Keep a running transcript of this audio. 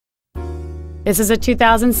This is a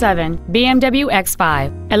 2007 BMW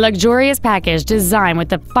X5, a luxurious package designed with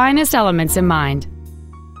the finest elements in mind.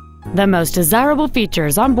 The most desirable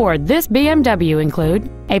features on board this BMW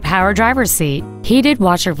include a power driver's seat, heated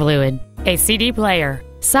washer fluid, a CD player,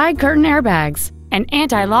 side curtain airbags, an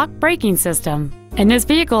anti-lock braking system, and this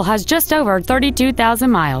vehicle has just over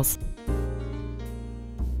 32,000 miles.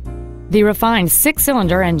 The refined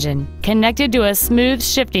 6-cylinder engine, connected to a smooth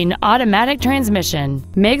shifting automatic transmission,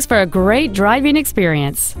 makes for a great driving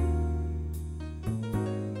experience.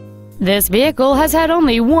 This vehicle has had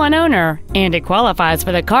only one owner, and it qualifies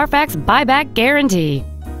for the Carfax buyback guarantee.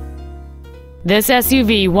 This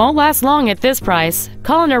SUV won't last long at this price.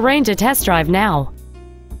 Call and arrange a test drive now.